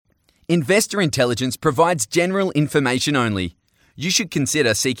Investor Intelligence provides general information only. You should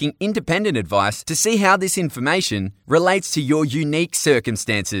consider seeking independent advice to see how this information relates to your unique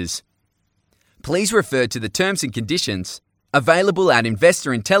circumstances. Please refer to the terms and conditions available at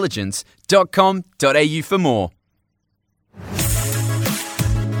investorintelligence.com.au for more.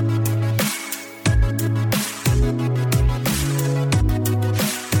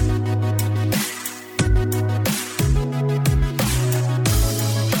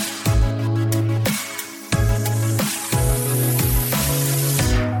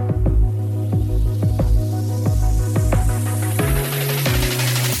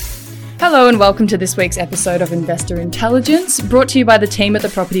 Hello and welcome to this week's episode of Investor Intelligence, brought to you by the team at the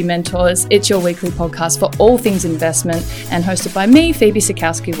Property Mentors. It's your weekly podcast for all things investment and hosted by me, Phoebe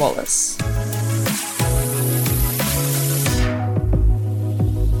Sikowski-Wallace.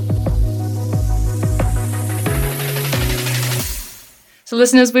 So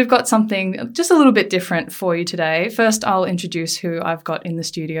listeners, we've got something just a little bit different for you today. First, I'll introduce who I've got in the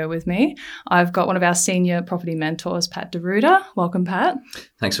studio with me. I've got one of our senior property mentors, Pat DeRuiter. Welcome, Pat.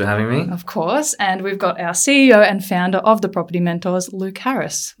 Thanks for having me. Of course. And we've got our CEO and founder of the Property Mentors, Luke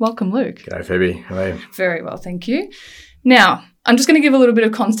Harris. Welcome, Luke. G'day, Phoebe. Hello. Very well, thank you. Now, I'm just going to give a little bit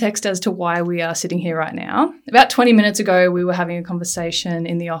of context as to why we are sitting here right now. About 20 minutes ago, we were having a conversation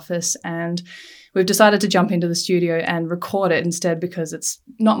in the office and we've decided to jump into the studio and record it instead because it's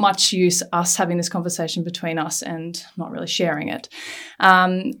not much use us having this conversation between us and not really sharing it.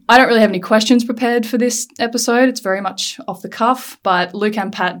 I don't really have any questions prepared for this episode. It's very much off the cuff, but Luke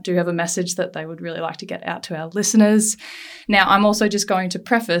and Pat do have a message that they would really like to get out to our listeners. Now, I'm also just going to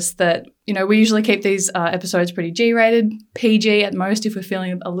preface that, we usually keep these episodes pretty G-rated, PG at most if we're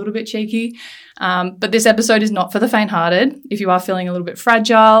feeling a little bit cheeky. But this episode is not for the faint-hearted. If you are feeling a little bit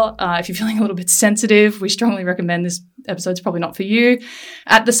fragile, if you're feeling a little bit sensitive, we strongly recommend this episode's probably not for you.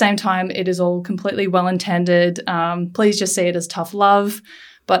 At the same time, it is all completely well-intended. Please just see it as tough love.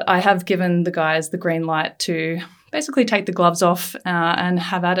 But I have given the guys the green light to basically take the gloves off and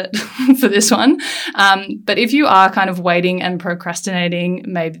have at it for this one. But if you are kind of waiting and procrastinating,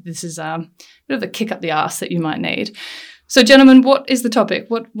 maybe this is a bit of a kick up the arse that you might need. So, gentlemen, what is the topic?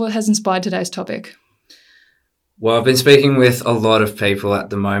 What has inspired today's topic? Well, I've been speaking with a lot of people at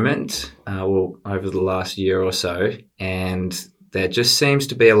the moment, over the last year or so, and there just seems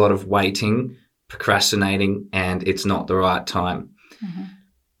to be a lot of waiting, procrastinating, and it's not the right time. Mm-hmm.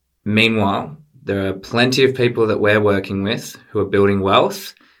 Meanwhile, there are plenty of people that we're working with who are building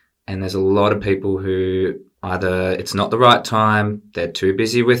wealth, and there's a lot of people who either it's not the right time, they're too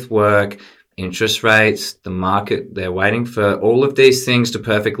busy with work, interest rates, the market, they're waiting for all of these things to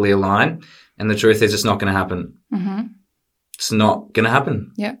perfectly align. And the truth is it's not going to happen. Mm-hmm. It's not going to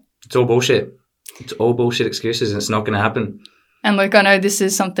happen. Yeah. It's all bullshit. It's all bullshit excuses and it's not going to happen. And Luke, I know this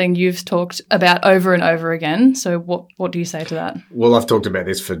is something you've talked about over and over again. So what do you say to that? Well, I've talked about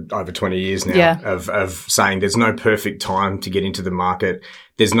this for over 20 years now of saying there's no perfect time to get into the market.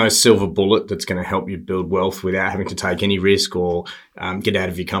 There's no silver bullet that's going to help you build wealth without having to take any risk or get out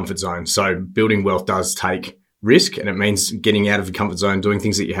of your comfort zone. So building wealth does take risk, and it means getting out of your comfort zone, doing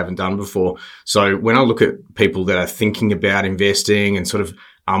things that you haven't done before. So when I look at people that are thinking about investing and sort of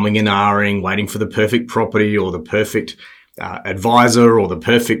umming and ahhing, waiting for the perfect property or the perfect advisor or the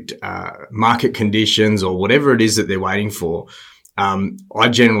perfect market conditions or whatever it is that they're waiting for, I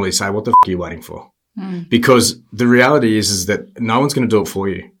generally say, what the f*** are you waiting for? Because the reality is that no one's going to do it for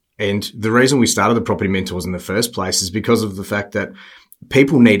you. And the reason we started the Property Mentors in the first place is because of the fact that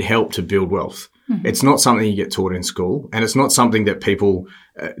people need help to build wealth. Mm-hmm. It's not something you get taught in school, and it's not something that people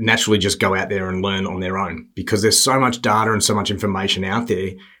naturally just go out there and learn on their own, because there's so much data and so much information out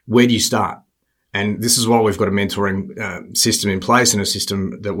there. Where do you start? And this is why we've got a mentoring system in place, and a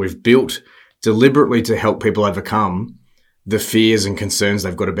system that we've built deliberately to help people overcome the fears and concerns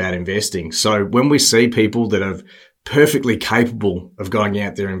they've got about investing. So when we see people that are perfectly capable of going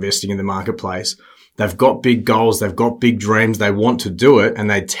out there investing in the marketplace, they've got big goals, they've got big dreams, they want to do it, and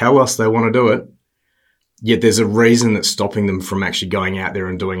they tell us they want to do it, yet there's a reason that's stopping them from actually going out there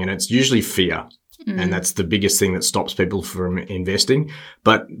and doing it. It's usually fear. And that's the biggest thing that stops people from investing.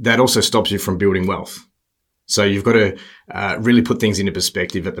 But that also stops you from building wealth. So you've got to really put things into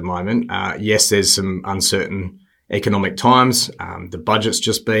perspective at the moment. Yes, there's some uncertain economic times. The budget's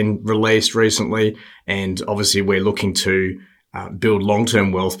just been released recently, and obviously we're looking to build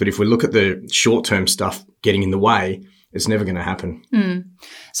long-term wealth. But if we look at the short-term stuff getting in the way, it's never going to happen.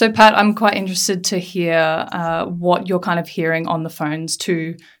 So, Pat, I'm quite interested to hear what you're kind of hearing on the phones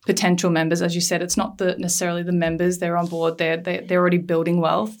to potential members. As you said, it's not necessarily the members. They're on board. They're already building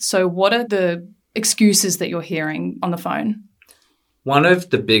wealth. So what are the excuses that you're hearing on the phone? One of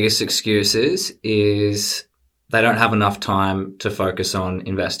the biggest excuses is they don't have enough time to focus on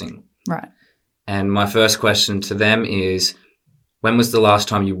investing. Right. And my first question to them is, when was the last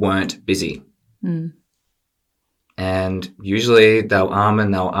time you weren't busy? And usually they'll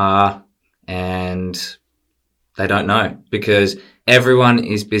and they'll and they don't know, because everyone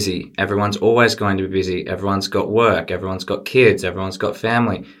is busy. Everyone's always going to be busy. Everyone's got work. Everyone's got kids. Everyone's got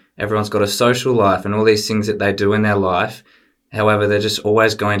family. Everyone's got a social life and all these things that they do in their life. However, they're just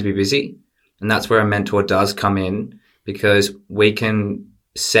always going to be busy. And that's where a mentor does come in, because we can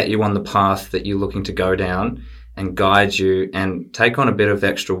set you on the path that you're looking to go down and guide you and take on a bit of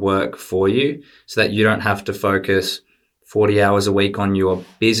extra work for you so that you don't have to focus 40 hours a week on your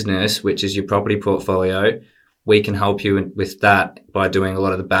business, which is your property portfolio. We can help you with that by doing a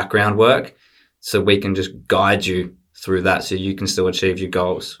lot of the background work. So we can just guide you through that so you can still achieve your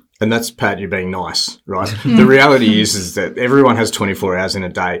goals. And that's, Pat, you being nice, right? The reality is that everyone has 24 hours in a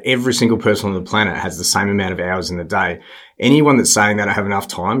day. Every single person on the planet has the same amount of hours in the day. Anyone that's saying they don't have enough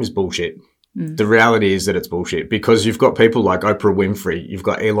time is bullshit. The reality is that it's bullshit, because you've got people like Oprah Winfrey, you've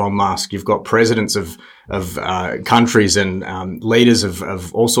got Elon Musk, you've got presidents of countries and leaders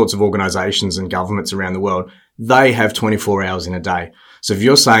of all sorts of organizations and governments around the world. They have 24 hours in a day. So if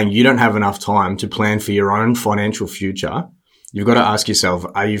you're saying you don't have enough time to plan for your own financial future, you've got to ask yourself,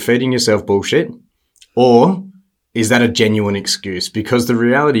 are you feeding yourself bullshit, or is that a genuine excuse? Because the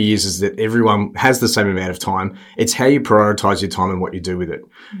reality is that everyone has the same amount of time. It's how you prioritize your time and what you do with it.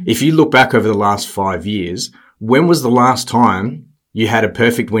 If you look back over the last 5 years, when was the last time you had a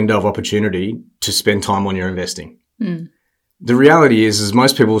perfect window of opportunity to spend time on your investing? The reality is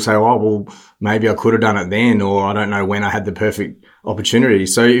most people will say, oh, well, maybe I could have done it then, or I don't know when I had the perfect opportunity.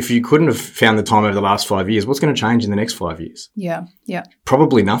 So if you couldn't have found the time over the last 5 years, what's going to change in the next 5 years? Yeah.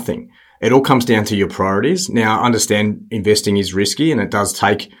 Probably nothing. It all comes down to your priorities. Now, I understand investing is risky, and it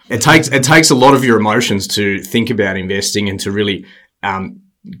takes a lot of your emotions to think about investing and to really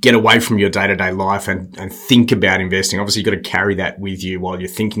get away from your day-to-day life and think about investing. Obviously, you've got to carry that with you while you're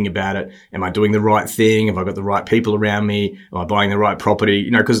thinking about it. Am I doing the right thing? Have I got the right people around me? Am I buying the right property?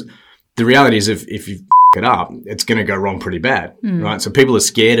 You know, because the reality is if you it up, it's going to go wrong pretty bad, right? So people are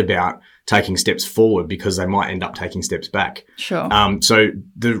scared about taking steps forward because they might end up taking steps back. Sure. So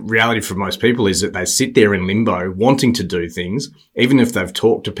the reality for most people is that they sit there in limbo wanting to do things, even if they've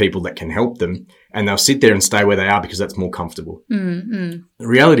talked to people that can help them, and they'll sit there and stay where they are because that's more comfortable. The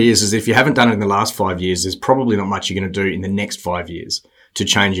reality is if you haven't done it in the last 5 years, there's probably not much you're going to do in the next 5 years to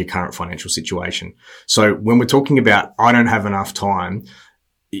change your current financial situation. So when we're talking about, I don't have enough time,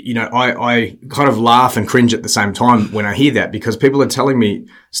 you know, I kind of laugh and cringe at the same time when I hear that, because people are telling me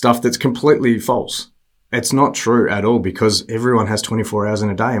stuff that's completely false. It's not true at all, because everyone has 24 hours in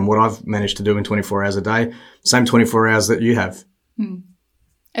a day, and what I've managed to do in 24 hours a day, same 24 hours that you have.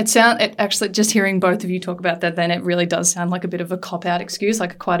 It actually, just hearing both of you talk about that, then it really does sound like a bit of a cop-out excuse,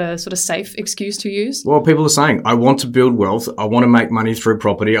 like quite a sort of safe excuse to use. Well, people are saying, I want to build wealth, I want to make money through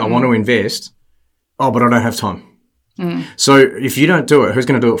property, I want to invest, but I don't have time. So if you don't do it, who's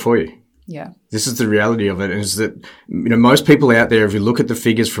going to do it for you? Yeah. This is the reality of it, is that, you know, most people out there, if you look at the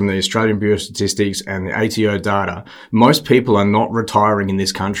figures from the Australian Bureau of Statistics and the ATO data, most people are not retiring in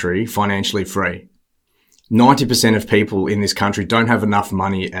this country financially free. 90% of people in this country don't have enough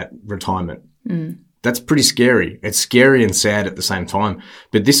money at retirement. That's pretty scary. It's scary and sad at the same time.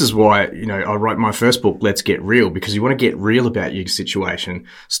 But this is why, you know, I wrote my first book, Let's Get Real, because you want to get real about your situation.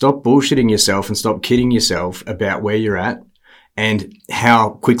 Stop bullshitting yourself and stop kidding yourself about where you're at and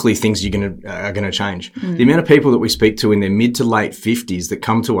how quickly things are going to change. The amount of people that we speak to in their mid to late 50s that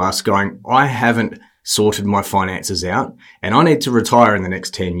come to us going, I haven't sorted my finances out and I need to retire in the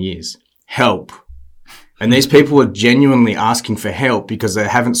next 10 years. Help. And these people are genuinely asking for help because they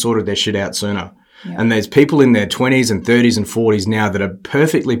haven't sorted their shit out sooner. Yeah. And there's people in their 20s and 30s and 40s now that are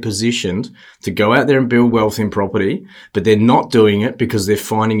perfectly positioned to go out there and build wealth in property, but they're not doing it because they're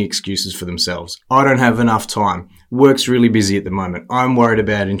finding excuses for themselves. I don't have enough time. Work's really busy at the moment. I'm worried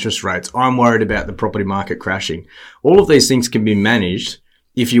about interest rates. I'm worried about the property market crashing. All of these things can be managed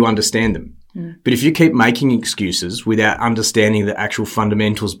if you understand them. But if you keep making excuses without understanding the actual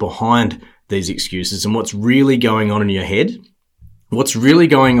fundamentals behind these excuses and what's really going on in your head, what's really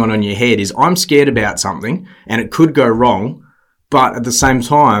going on in your head is, I'm scared about something and it could go wrong, but at the same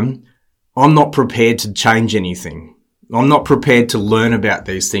time, I'm not prepared to change anything. I'm not prepared to learn about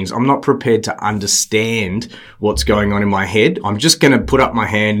these things. I'm not prepared to understand what's going on in my head. I'm just going to put up my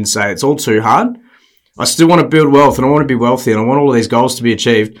hand and say, it's all too hard. I still want to build wealth and I want to be wealthy and I want all of these goals to be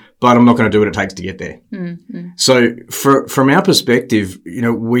achieved, but I'm not going to do what it takes to get there. So from our perspective, you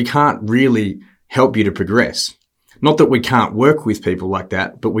know, we can't really help you to progress. Not that we can't work with people like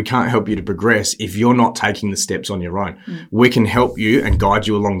that, but we can't help you to progress if you're not taking the steps on your own. We can help you and guide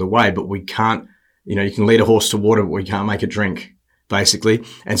you along the way, but we can't, you can lead a horse to water, but we can't make it drink, basically.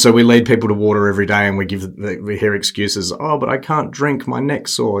 And so we lead people to water every day, and we hear excuses. Oh, but I can't drink, my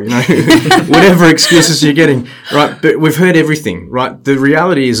neck's sore, whatever excuses you're getting, right? But we've heard everything, right? The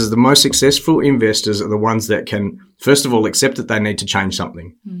reality is the most successful investors are the ones that can, first of all, accept that they need to change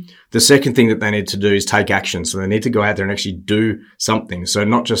something. The second thing that they need to do is take action. So they need to go out there and actually do something. So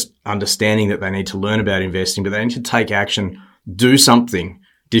not just understanding that they need to learn about investing, but they need to take action, do something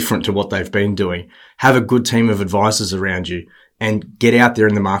different to what they've been doing. Have a good team of advisors around you, and get out there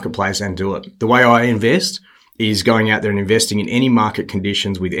in the marketplace and do it. The way I invest is going out there and investing in any market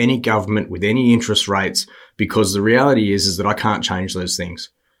conditions, with any government, with any interest rates, because the reality is that I can't change those things.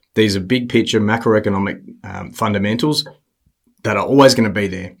 These are big picture macroeconomic fundamentals that are always going to be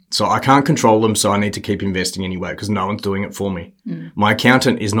there. So I can't control them, so I need to keep investing anyway because no one's doing it for me. My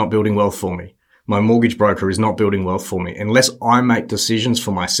accountant is not building wealth for me. My mortgage broker is not building wealth for me. Unless I make decisions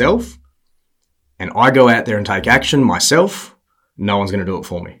for myself and I go out there and take action myself, no one's going to do it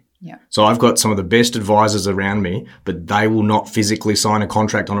for me. Yeah. So I've got some of the best advisors around me, but they will not physically sign a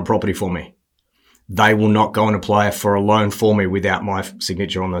contract on a property for me. They will not go and apply for a loan for me without my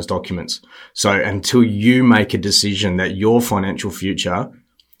signature on those documents. So until you make a decision that your financial future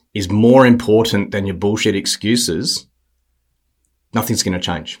is more important than your bullshit excuses, nothing's going to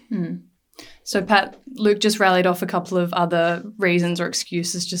change. So Pat, Luke just rallied off a couple of other reasons or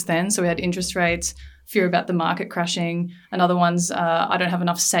excuses just then. So we had interest rates, fear about the market crashing. Another one's I don't have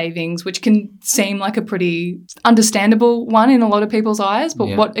enough savings, which can seem like a pretty understandable one in a lot of people's eyes. But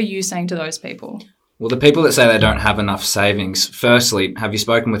what are you saying to those people? Well, the people that say they don't have enough savings, firstly, have you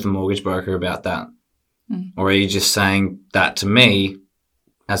spoken with a mortgage broker about that? Or are you just saying that to me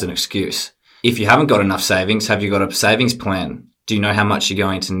as an excuse? If you haven't got enough savings, have you got a savings plan? Do you know how much you're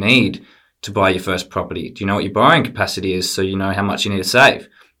going to need to buy your first property? Do you know what your borrowing capacity is so you know how much you need to save?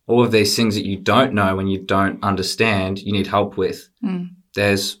 All of these things that you don't know when you don't understand, you need help with.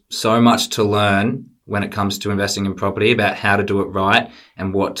 There's so much to learn when it comes to investing in property about how to do it right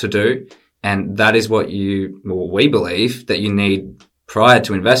and what to do. And that is what we believe that you need prior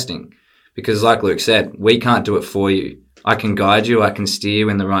to investing. Because like Luke said, we can't do it for you. I can guide you, I can steer you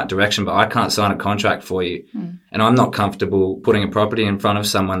in the right direction, but I can't sign a contract for you. And I'm not comfortable putting a property in front of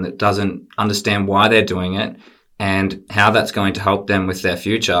someone that doesn't understand why they're doing it and how that's going to help them with their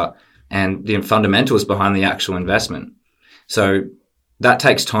future and the fundamentals behind the actual investment. So that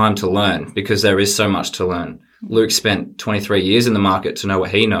takes time to learn because there is so much to learn. Luke spent 23 years in the market to know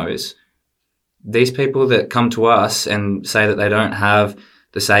what he knows. These people that come to us and say that they don't have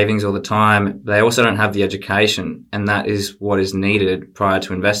the savings all the time, they also don't have the education, and that is what is needed prior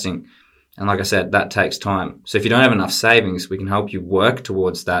to investing. And like I said, that takes time. So if you don't have enough savings, we can help you work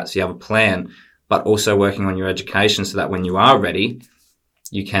towards that so you have a plan, but also working on your education so that when you are ready,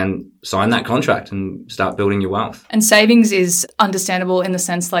 you can sign that contract and start building your wealth. And savings is understandable in the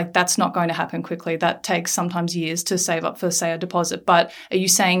sense like that's not going to happen quickly. That takes sometimes years to save up for, say, a deposit. But are you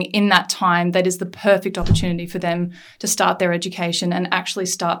saying in that time that is the perfect opportunity for them to start their education and actually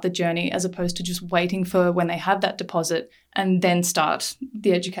start the journey as opposed to just waiting for when they have that deposit and then start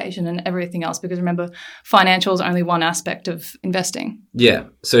the education and everything else? Because remember, financial is only one aspect of investing. Yeah.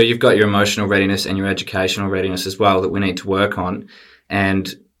 So you've got your emotional readiness and your educational readiness as well that we need to work on.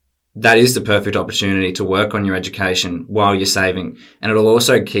 And that is the perfect opportunity to work on your education while you're saving. And it'll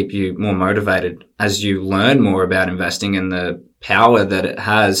also keep you more motivated as you learn more about investing and the power that it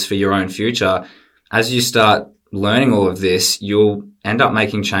has for your own future. As you start learning all of this, you'll end up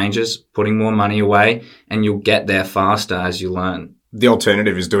making changes, putting more money away, and you'll get there faster as you learn. The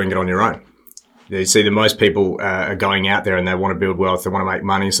alternative is doing it on your own. You see that most people are going out there and they want to build wealth, they want to make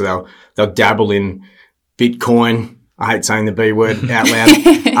money, so they'll dabble in Bitcoin. I hate saying the B word out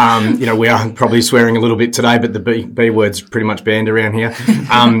loud. We are probably swearing a little bit today, but the B word's pretty much banned around here.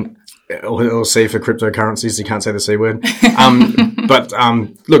 Or C for cryptocurrencies. You can't say the C word.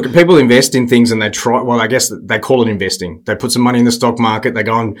 Look, people invest in things and they try, well, I guess they call it investing. They put some money in the stock market. They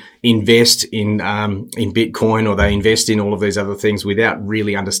go and invest in Bitcoin, or they invest in all of these other things without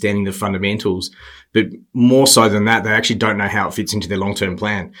really understanding the fundamentals. But more so than that, they actually don't know how it fits into their long-term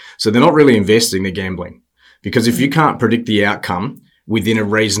plan. So they're not really investing, they're gambling. Because if you can't predict the outcome within a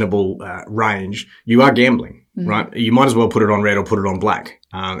reasonable range, you are gambling, right? You might as well put it on red or put it on black.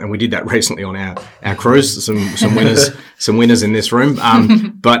 And we did that recently on our cruise. Some winners in this room.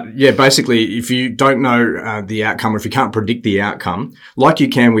 But yeah, basically, if you don't know the outcome, or if you can't predict the outcome, like you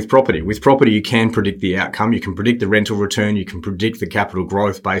can with property. With property, you can predict the outcome. You can predict the rental return. You can predict the capital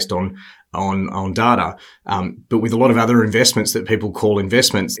growth based on on data. But with a lot of other investments that people call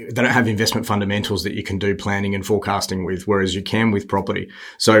investments, they don't have investment fundamentals that you can do planning and forecasting with, whereas you can with property.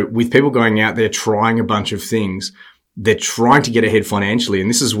 So with people going out there trying a bunch of things, they're trying to get ahead financially. And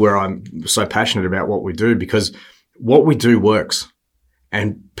this is where I'm so passionate about what we do, because what we do works.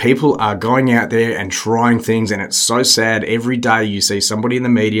 And people are going out there and trying things. And it's so sad. Every day you see somebody in the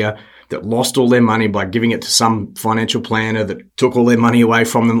media that lost all their money by giving it to some financial planner that took all their money away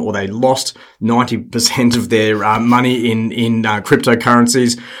from them, or they lost 90% of their money in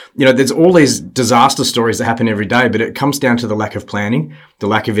cryptocurrencies. You know, there's all these disaster stories that happen every day, but it comes down to the lack of planning, the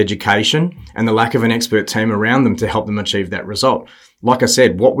lack of education, and the lack of an expert team around them to help them achieve that result. Like I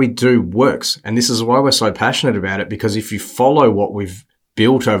said, what we do works. And this is why we're so passionate about it, because if you follow what we've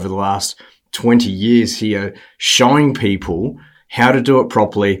built over the last 20 years here, showing people how to do it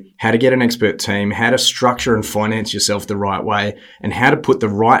properly, how to get an expert team, how to structure and finance yourself the right way, and how to put the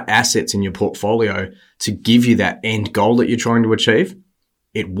right assets in your portfolio to give you that end goal that you're trying to achieve,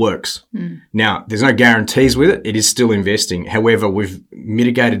 it works. Now, there's no guarantees with it. It is still investing. However, we've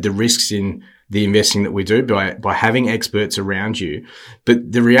mitigated the risks in the investing that we do by having experts around you.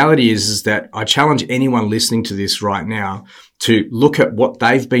 But the reality is that I challenge anyone listening to this right now to look at what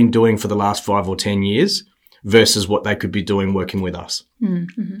they've been doing for the last 5 or 10 years versus what they could be doing working with us.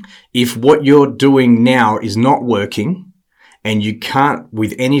 Mm-hmm. If what you're doing now is not working and you can't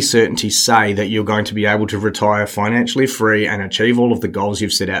with any certainty say that you're going to be able to retire financially free and achieve all of the goals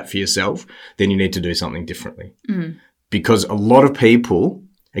you've set out for yourself, then you need to do something differently. Because a lot of people,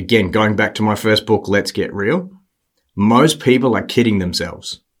 again, going back to my first book, Let's Get Real, most people are kidding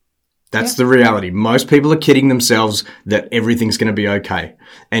themselves. That's the reality. Most people are kidding themselves that everything's going to be okay.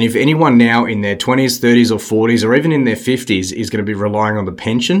 And if anyone now in their 20s, 30s or 40s or even in their 50s is going to be relying on the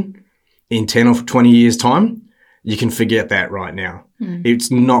pension in 10 or 20 years' time, you can forget that right now. It's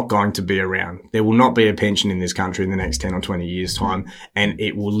not going to be around. There will not be a pension in this country in the next 10 or 20 years' time. And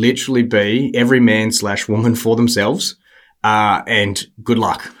it will literally be every man/woman for themselves. And good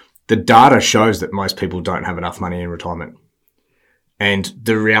luck. The data shows that most people don't have enough money in retirement. And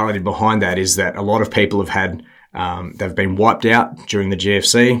the reality behind that is that a lot of people have had, they've been wiped out during the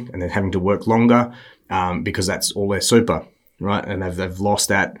GFC and they're having to work longer because that's all their super, right? And they've lost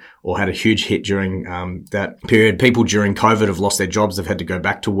that or had a huge hit during that period. People during COVID have lost their jobs. They've had to go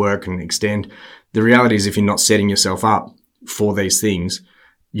back to work and extend. The reality is if you're not setting yourself up for these things,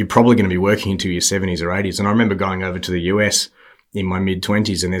 you're probably going to be working into your 70s or 80s. And I remember going over to the US in my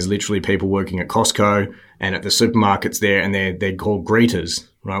mid-20s and there's literally people working at Costco and at the supermarkets there and they're called greeters,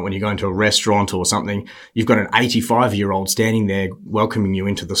 right? When you go into a restaurant or something, you've got an 85-year-old standing there welcoming you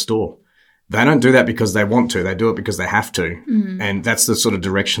into the store. They don't do that because they want to. They do it because they have to. And that's the sort of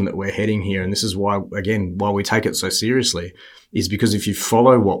direction that we're heading here. And this is why, again, why we take it so seriously is because if you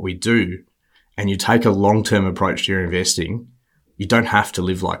follow what we do and you take a long-term approach to your investing, you don't have to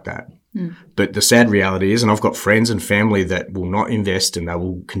live like that. But the sad reality is, and I've got friends and family that will not invest and they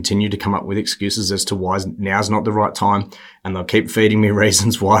will continue to come up with excuses as to why now's not the right time. And they'll keep feeding me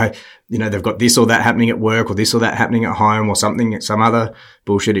reasons why, you know, they've got this or that happening at work or this or that happening at home or something, some other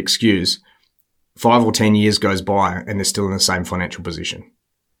bullshit excuse. 5 or 10 years goes by and they're still in the same financial position.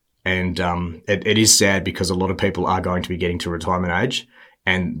 And it is sad because a lot of people are going to be getting to retirement age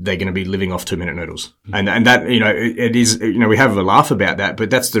and they're going to be living off 2-minute noodles. And that, you know, it is, you know, we have a laugh about that,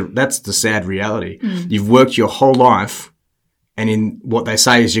 but that's the sad reality. You've worked your whole life and in what they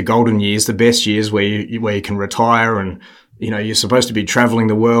say is your golden years, the best years where you can retire and, you know, you're supposed to be traveling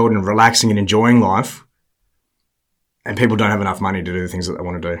the world and relaxing and enjoying life. And people don't have enough money to do the things that they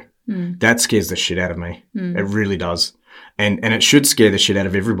want to do. That scares the shit out of me. It really does. And it should scare the shit out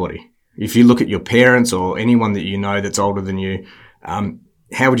of everybody. If you look at your parents or anyone that you know that's older than you,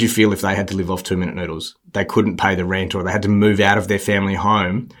 how would you feel if they had to live off 2-minute noodles? They couldn't pay the rent or they had to move out of their family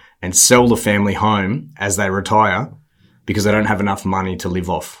home and sell the family home as they retire because they don't have enough money to live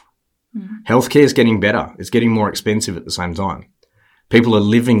off. Healthcare is getting better. It's getting more expensive at the same time. People are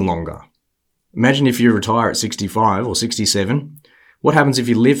living longer. Imagine if you retire at 65 or 67. What happens if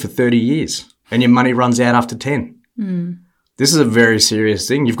you live for 30 years and your money runs out after 10? This is a very serious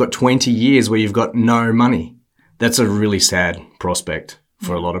thing. You've got 20 years where you've got no money. That's a really sad prospect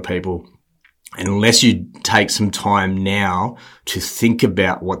for a lot of people. And unless you take some time now to think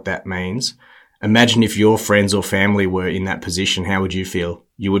about what that means, imagine if your friends or family were in that position, how would you feel?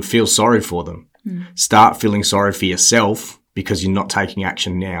 You would feel sorry for them. Start feeling sorry for yourself because you're not taking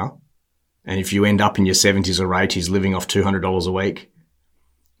action now. And if you end up in your 70s or 80s living off $200 a week,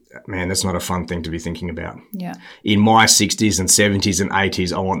 man, that's not a fun thing to be thinking about. Yeah. In my 60s and 70s and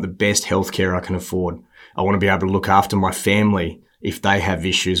 80s, I want the best healthcare I can afford. I want to be able to look after my family if they have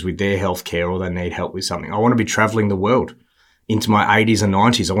issues with their healthcare or they need help with something. I want to be traveling the world into my 80s and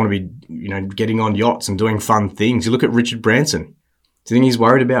 90s. I want to be, getting on yachts and doing fun things. You look at Richard Branson. Do you think he's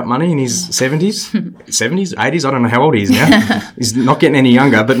worried about money in his 70s, 70s, 80s? I don't know how old he is now. He's not getting any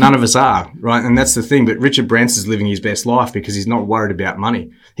younger, but none of us are, right? And that's the thing. But Richard Branson's living his best life because he's not worried about money.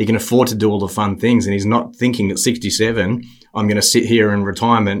 He can afford to do all the fun things, and he's not thinking at 67, I'm going to sit here in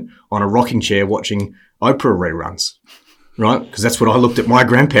retirement on a rocking chair watching Oprah reruns, right? Because that's what I looked at my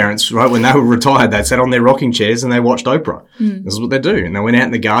grandparents, right? When they were retired, they sat on their rocking chairs and they watched Oprah. This is what they do. And they went out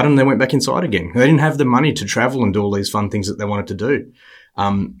in the garden and they went back inside again. They didn't have the money to travel and do all these fun things that they wanted to do.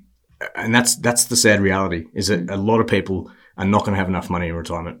 And that's the sad reality, is that a lot of people are not going to have enough money in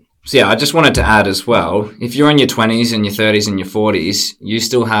retirement. So yeah, I just wanted to add as well, if you're in your 20s and your 30s and your 40s, you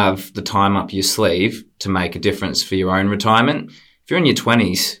still have the time up your sleeve to make a difference for your own retirement. If you're in your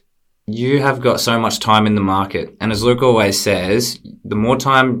 20s, you have got so much time in the market. And as Luke always says, the more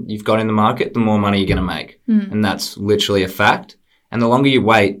time you've got in the market, the more money you're going to make. And that's literally a fact. And the longer you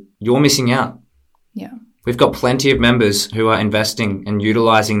wait, you're missing out. Yeah. We've got plenty of members who are investing and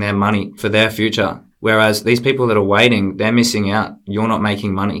utilizing their money for their future. Whereas these people that are waiting, they're missing out. You're not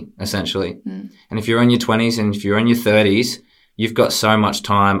making money, essentially. And if you're in your 20s and if you're in your 30s, you've got so much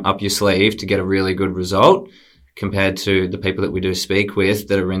time up your sleeve to get a really good result compared to the people that we do speak with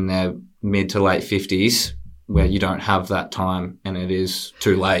that are in their mid to late 50s, where you don't have that time and it is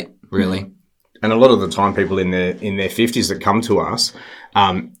too late, really. And a lot of the time, people in their 50s that come to us,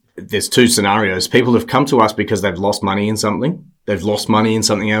 there's two scenarios. People have come to us because they've lost money in something. They've lost money in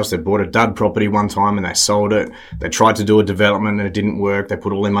something else. They bought a dud property one time and they sold it. They tried to do a development and it didn't work. They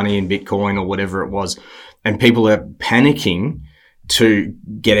put all their money in Bitcoin or whatever it was. And people are panicking to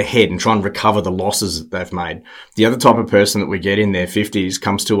get ahead and try and recover the losses that they've made. The other type of person that we get in their 50s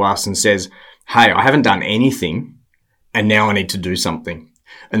comes to us and says, hey, I haven't done anything and now I need to do something.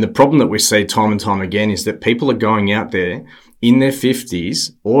 And the problem that we see time and time again is that people are going out there in their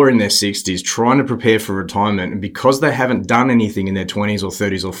 50s or in their 60s trying to prepare for retirement. And because they haven't done anything in their 20s or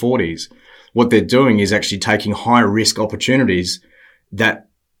 30s or 40s, what they're doing is actually taking high risk opportunities that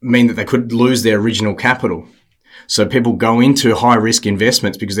mean that they could lose their original capital. So people go into high risk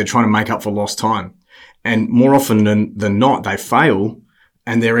investments because they're trying to make up for lost time. And more often than not, they fail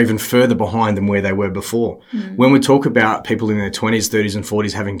and they're even further behind than where they were before. When we talk about people in their 20s, 30s and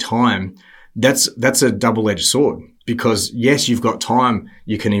 40s having time, that's a double-edged sword. Because yes, you've got time,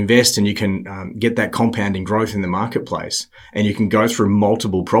 you can invest and you can get that compounding growth in the marketplace, and you can go through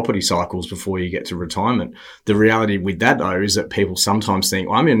multiple property cycles before you get to retirement. The reality with that though is that people sometimes think,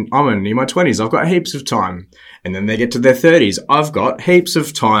 I'm in my 20s, I've got heaps of time. And then they get to their 30s, I've got heaps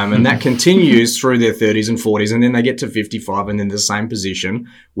of time. And that continues through their 30s and 40s. And then they get to 55 and in the same position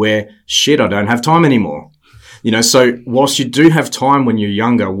where, shit, I don't have time anymore. So whilst you do have time when you're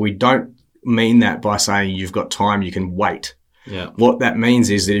younger, we don't mean that by saying you've got time, you can wait. Yeah. What that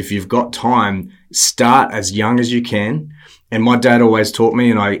means is that if you've got time, start as young as you can. And my dad always taught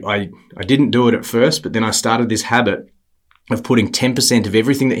me, and I didn't do it at first, but then I started this habit of putting 10% of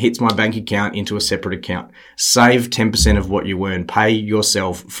everything that hits my bank account into a separate account. Save 10% of what you earn. Pay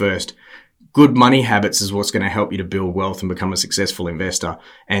yourself first. Good money habits is what's going to help you to build wealth and become a successful investor.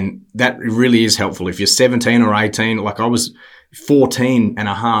 And that really is helpful. If you're 17 or 18, like I was 14 and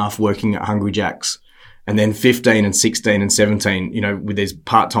a half working at Hungry Jack's, and then 15 and 16 and 17, with these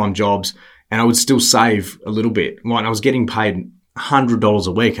part-time jobs, and I would still save a little bit. Right? I was getting paid $100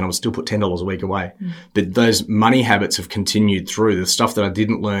 a week and I would still put $10 a week away. But those money habits have continued through. The stuff that I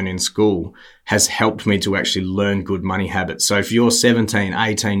didn't learn in school has helped me to actually learn good money habits. So if you're 17,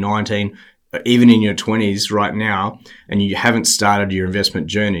 18, 19, even in your 20s right now, and you haven't started your investment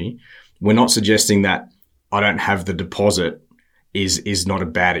journey, we're not suggesting that I don't have the deposit is not a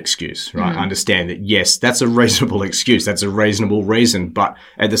bad excuse, right? Understand that, yes, that's a reasonable excuse. That's a reasonable reason. But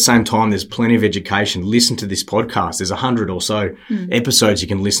at the same time, there's plenty of education. Listen to this podcast. There's 100 or so episodes you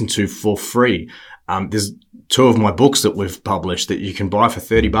can listen to for free. There's 2 of my books that we've published that you can buy for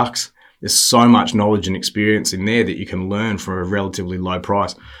 $30. There's so much knowledge and experience in there that you can learn for a relatively low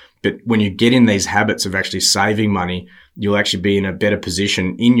price. But when you get in these habits of actually saving money, you'll actually be in a better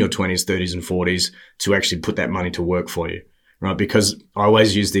position in your 20s, 30s and 40s to actually put that money to work for you. Right, because I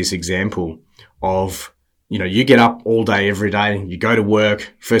always use this example of, you get up all day, every day, you go to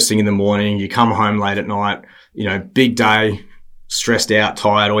work first thing in the morning, you come home late at night, big day, stressed out,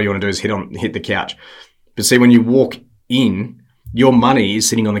 tired, all you want to do is hit the couch. But see, when you walk in, your money is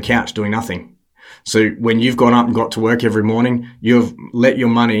sitting on the couch doing nothing. So when you've gone up and got to work every morning, you've let your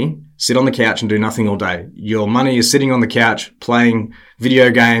money sit on the couch and do nothing all day. Your money is sitting on the couch playing video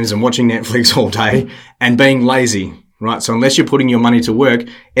games and watching Netflix all day and being lazy. right? So unless you're putting your money to work,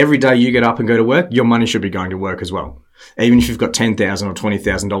 every day you get up and go to work, your money should be going to work as well. Even if you've got $10,000 or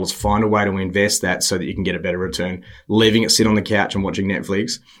 $20,000, find a way to invest that so that you can get a better return. Leaving it sit on the couch and watching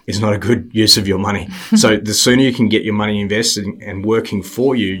Netflix is not a good use of your money. So the sooner you can get your money invested and working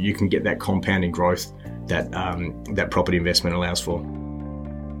for you, you can get that compounding growth that that property investment allows for.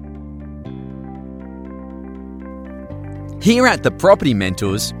 Here at The Property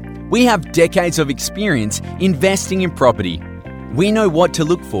Mentors, we have decades of experience investing in property. We know what to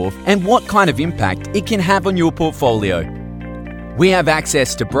look for and what kind of impact it can have on your portfolio. We have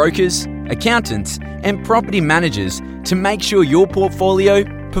access to brokers, accountants, and property managers to make sure your portfolio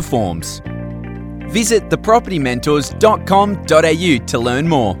performs. Visit thepropertymentors.com.au to learn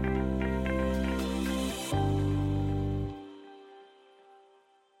more.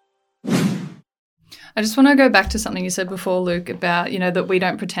 I just want to go back to something you said before, Luke, about, that we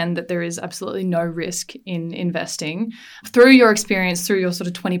don't pretend that there is absolutely no risk in investing. Through your experience, through your sort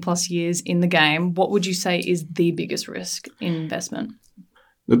of 20 plus years in the game, what would you say is the biggest risk in investment?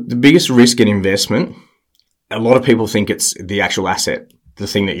 The biggest risk in investment, a lot of people think it's the actual asset, the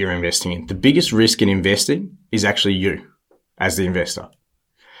thing that you're investing in. The biggest risk in investing is actually you as the investor.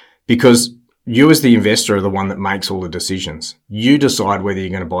 Because you as the investor are the one that makes all the decisions. You decide whether you're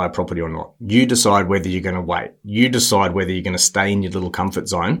going to buy a property or not. You decide whether you're going to wait. You decide whether you're going to stay in your little comfort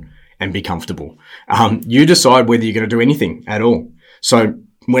zone and be comfortable. You decide whether you're going to do anything at all. So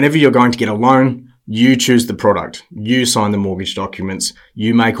whenever you're going to get a loan, you choose the product. You sign the mortgage documents.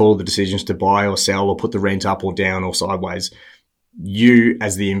 You make all the decisions to buy or sell or put the rent up or down or sideways. You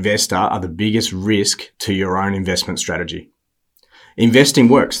as the investor are the biggest risk to your own investment strategy. Investing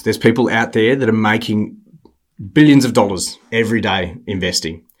works. There's people out there that are making billions of dollars every day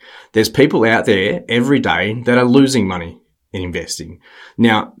investing. There's people out there every day that are losing money in investing.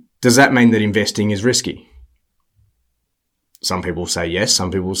 Now, does that mean that investing is risky? Some people say yes,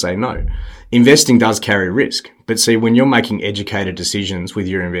 some people say no. Investing does carry risk. But see, when you're making educated decisions with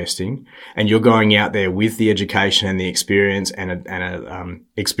your investing and you're going out there with the education and the experience and a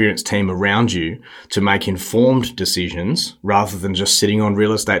experienced team around you to make informed decisions rather than just sitting on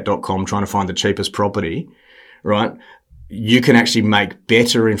realestate.com trying to find the cheapest property, right? You can actually make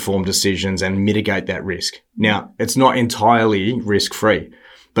better informed decisions and mitigate that risk. Now, it's not entirely risk-free,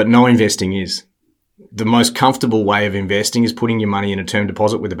 but no investing is. The most comfortable way of investing is putting your money in a term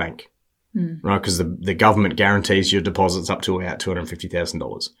deposit with a bank, right? Because the government guarantees your deposits up to about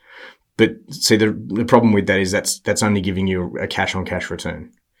 $250,000. But see, the problem with that is that's only giving you a cash-on-cash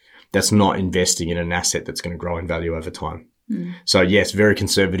return. That's not investing in an asset that's going to grow in value over time. So yes, very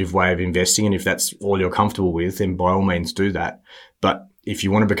conservative way of investing. And if that's all you're comfortable with, then by all means do that. But if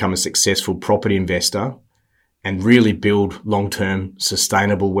you want to become a successful property investor and really build long-term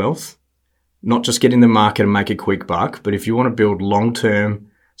sustainable wealth, not just get in the market and make a quick buck, but if you want to build long-term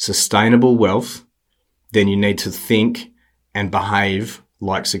sustainable wealth, then you need to think and behave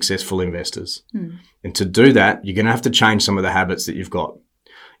like successful investors. And to do that, you're going to have to change some of the habits that you've got.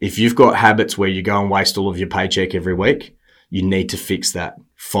 If you've got habits where you go and waste all of your paycheck every week, you need to fix that.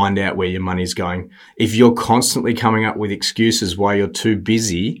 Find out where your money's going. If you're constantly coming up with excuses why you're too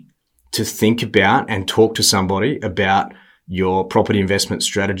busy to think about and talk to somebody about your property investment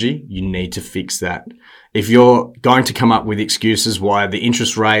strategy, you need to fix that. If you're going to come up with excuses why the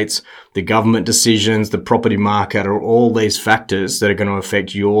interest rates, the government decisions, the property market are all these factors that are going to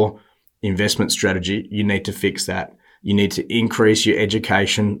affect your investment strategy, you need to fix that. You need to increase your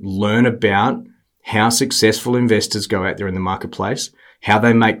education, learn about how successful investors go out there in the marketplace, how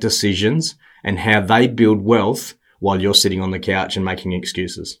they make decisions, and how they build wealth while you're sitting on the couch and making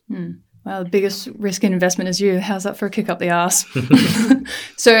excuses. Well, the biggest risk in investment is you. How's that for a kick up the arse?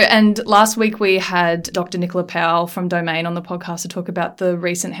 And last week we had Dr. Nicola Powell from Domain on the podcast to talk about the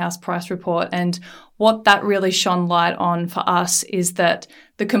recent house price report. And what that really shone light on for us is that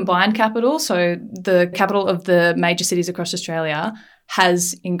the combined capital, so the capital of the major cities across Australia,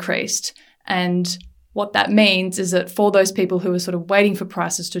 has increased. And what that means is that for those people who are sort of waiting for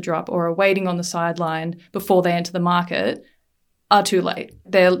prices to drop or are waiting on the sideline before they enter the market, are too late.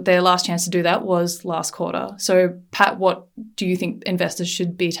 Their last chance to do that was last quarter. So, Pat, what do you think investors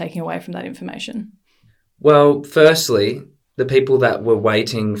should be taking away from that information? Well, firstly, the people that were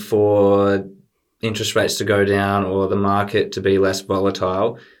waiting for interest rates to go down or the market to be less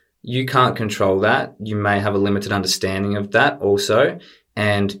volatile, you can't control that. You may have a limited understanding of that also,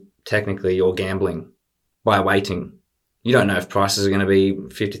 and technically you're gambling by waiting. You don't know if prices are going to be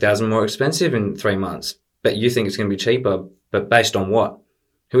 $50,000 more expensive in 3 months, but you think it's going to be cheaper. But based on what?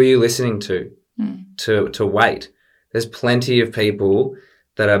 Who are you listening to wait? There's plenty of people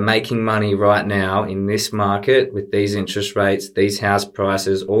that are making money right now in this market with these interest rates, these house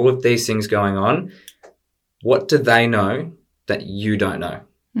prices, all of these things going on, what do they know that you don't know?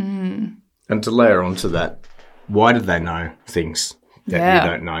 Mm. And to layer onto that, why do they know things that you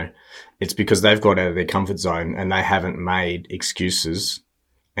don't know? It's because they've got out of their comfort zone and they haven't made excuses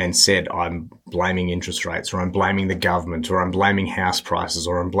and said, I'm blaming interest rates, or I'm blaming the government, or I'm blaming house prices,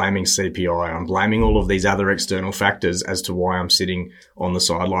 or I'm blaming CPI, I'm blaming all of these other external factors as to why I'm sitting on the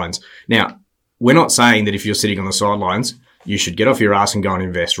sidelines. Now, we're not saying that if you're sitting on the sidelines, you should get off your ass and go and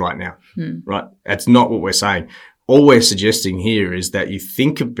invest right now, right? That's not what we're saying. All we're suggesting here is that you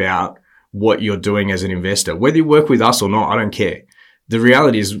think about what you're doing as an investor. Whether you work with us or not, I don't care. The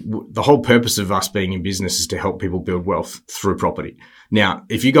reality is the whole purpose of us being in business is to help people build wealth through property. Now,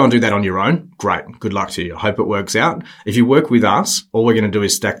 if you go and do that on your own, great. Good luck to you. I hope it works out. If you work with us, all we're going to do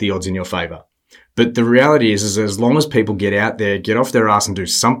is stack the odds in your favor. But the reality is as long as people get out there, get off their ass and do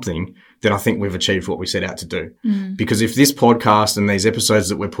something, then I think we've achieved what we set out to do. Because if this podcast and these episodes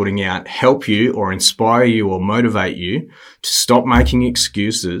that we're putting out help you or inspire you or motivate you to stop making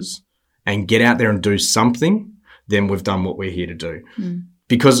excuses and get out there and do something, then we've done what we're here to do.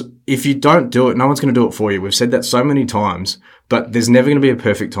 Because if you don't do it, no one's going to do it for you. We've said that so many times, but there's never going to be a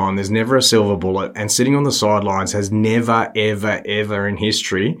perfect time. There's never a silver bullet. And sitting on the sidelines has never, ever, ever in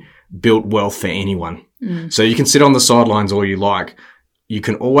history built wealth for anyone. So you can sit on the sidelines all you like. You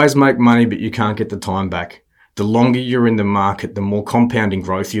can always make money, but you can't get the time back. The longer you're in the market, the more compounding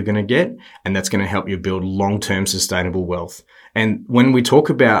growth you're going to get, and that's going to help you build long-term sustainable wealth. And when we talk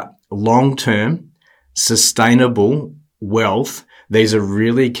about long-term sustainable wealth, these are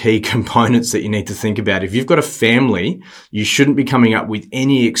really key components that you need to think about. If you've got a family, you shouldn't be coming up with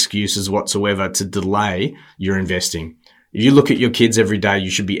any excuses whatsoever to delay your investing. If you look at your kids every day, you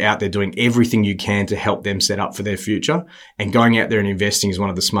should be out there doing everything you can to help them set up for their future. And going out there and investing is one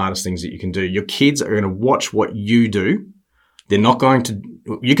of the smartest things that you can do. Your kids are going to watch what you do. They're not going to,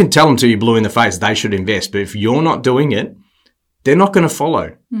 you can tell them till you're blue in the face, they should invest. But if you're not doing it, they're not going to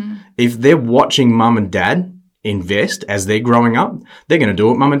follow. If they're watching mum and dad invest as they're growing up, they're going to do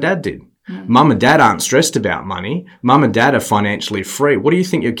what mum and dad did. Mum and dad aren't stressed about money. Mum and dad are financially free. What do you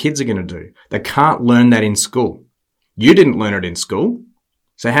think your kids are going to do? They can't learn that in school. You didn't learn it in school.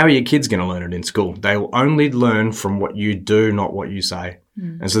 So how are your kids going to learn it in school? They will only learn from what you do, not what you say.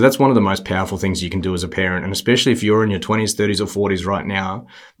 And so that's one of the most powerful things you can do as a parent. And especially if you're in your 20s, 30s or 40s right now,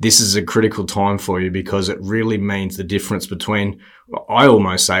 this is a critical time for you because it really means the difference between, I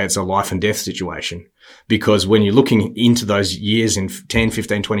almost say it's a life and death situation. Because when you're looking into those years in 10,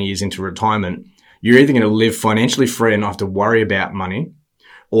 15, 20 years into retirement, you're either going to live financially free and not have to worry about money,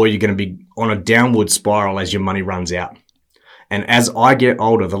 or you're going to be on a downward spiral as your money runs out. And as I get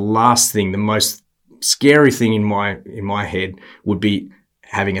older, the last thing, the most scary thing in my head would be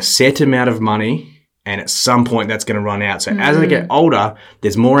having a set amount of money, and at some point that's going to run out. So as I get older,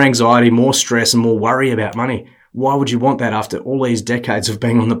 there's more anxiety, more stress, and more worry about money. Why would you want that after all these decades of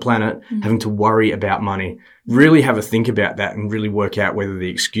being on the planet, having to worry about money? Really have a think about that and really work out whether the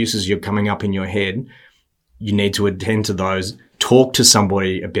excuses you're coming up in your head, you need to attend to those. Talk to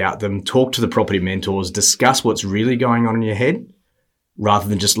somebody about them. Talk to the property mentors. Discuss what's really going on in your head rather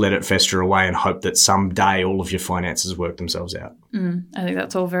than just let it fester away and hope that someday all of your finances work themselves out. I think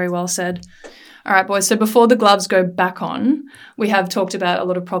that's all very well said. All right, boys. So before the gloves go back on, we have talked about a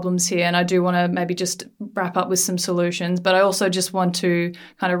lot of problems here, and I do want to maybe just wrap up with some solutions. But I also just want to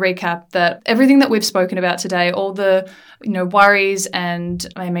kind of recap that everything that we've spoken about today, all the worries, and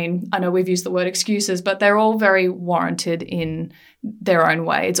I mean, I know we've used the word excuses, but they're all very warranted in their own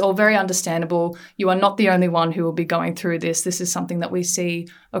way. It's all very understandable. You are not the only one who will be going through this. This is something that we see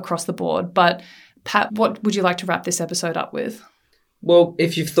across the board. But Pat, what would you like to wrap this episode up with? Well,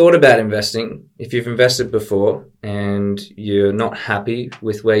 if you've thought about investing, if you've invested before and you're not happy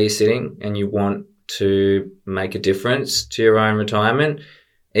with where you're sitting and you want to make a difference to your own retirement,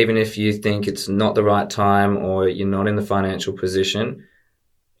 even if you think it's not the right time or you're not in the financial position,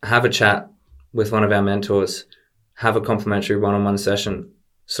 have a chat with one of our mentors, have a complimentary one-on-one session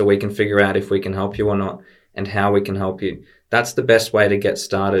so we can figure out if we can help you or not and how we can help you. That's the best way to get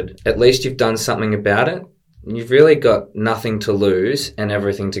started. At least you've done something about it. You've really got nothing to lose and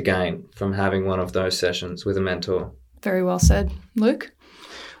everything to gain from having one of those sessions with a mentor. Very well said. Luke?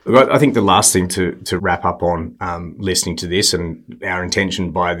 I think the last thing to wrap up on listening to this, and our intention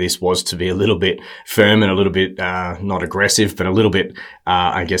by this was to be a little bit firm and a little bit not aggressive, but a little bit,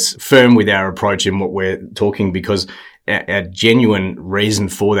 firm with our approach in what we're talking, because our genuine reason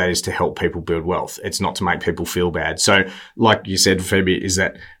for that is to help people build wealth. It's not to make people feel bad. So like you said, Phoebe, is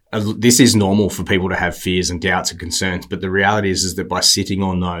that this is normal for people to have fears and doubts and concerns, but the reality is that by sitting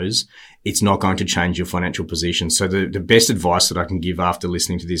on those, it's not going to change your financial position. So the best advice that I can give after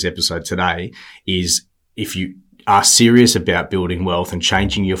listening to this episode today is, if you are serious about building wealth and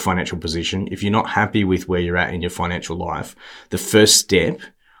changing your financial position, if you're not happy with where you're at in your financial life, the first step,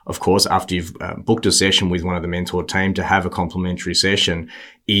 of course, after you've booked a session with one of the mentor team to have a complimentary session,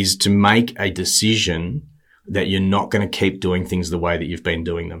 is to make a decision that you're not going to keep doing things the way that you've been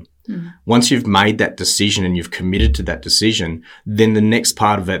doing them. Once you've made that decision and you've committed to that decision, then the next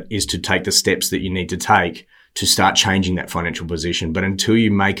part of it is to take the steps that you need to take to start changing that financial position. But until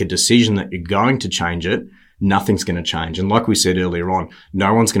you make a decision that you're going to change it, nothing's going to change. And like we said earlier on,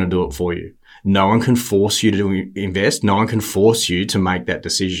 no one's going to do it for you. No one can force you to invest. No one can force you to make that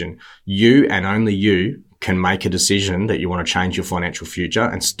decision. You and only you can make a decision that you want to change your financial future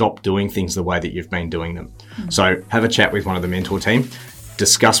and stop doing things the way that you've been doing them. So have a chat with one of the mentor team,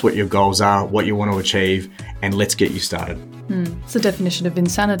 discuss what your goals are, what you want to achieve, and let's get you started. It's the definition of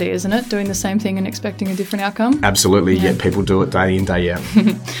insanity, isn't it? Doing the same thing and expecting a different outcome. Absolutely. Yet people do it day in, day out.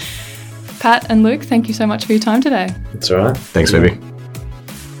 Pat and Luke, thank you so much for your time today. That's all right. Thanks, Phoebe.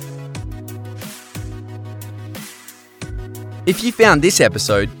 If you found this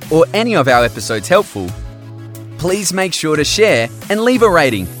episode or any of our episodes helpful, please make sure to share and leave a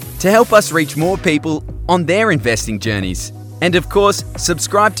rating to help us reach more people on their investing journeys. And of course,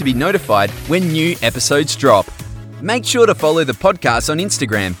 subscribe to be notified when new episodes drop. Make sure to follow the podcast on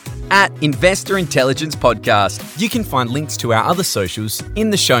Instagram at Investor Intelligence Podcast. You can find links to our other socials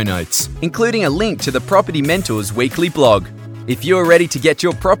in the show notes, including a link to the Property Mentors weekly blog. If you're ready to get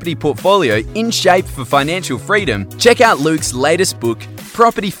your property portfolio in shape for financial freedom, check out Luke's latest book,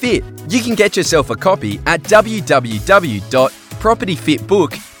 Property Fit. You can get yourself a copy at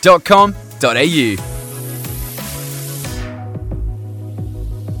www.propertyfitbook.com.au.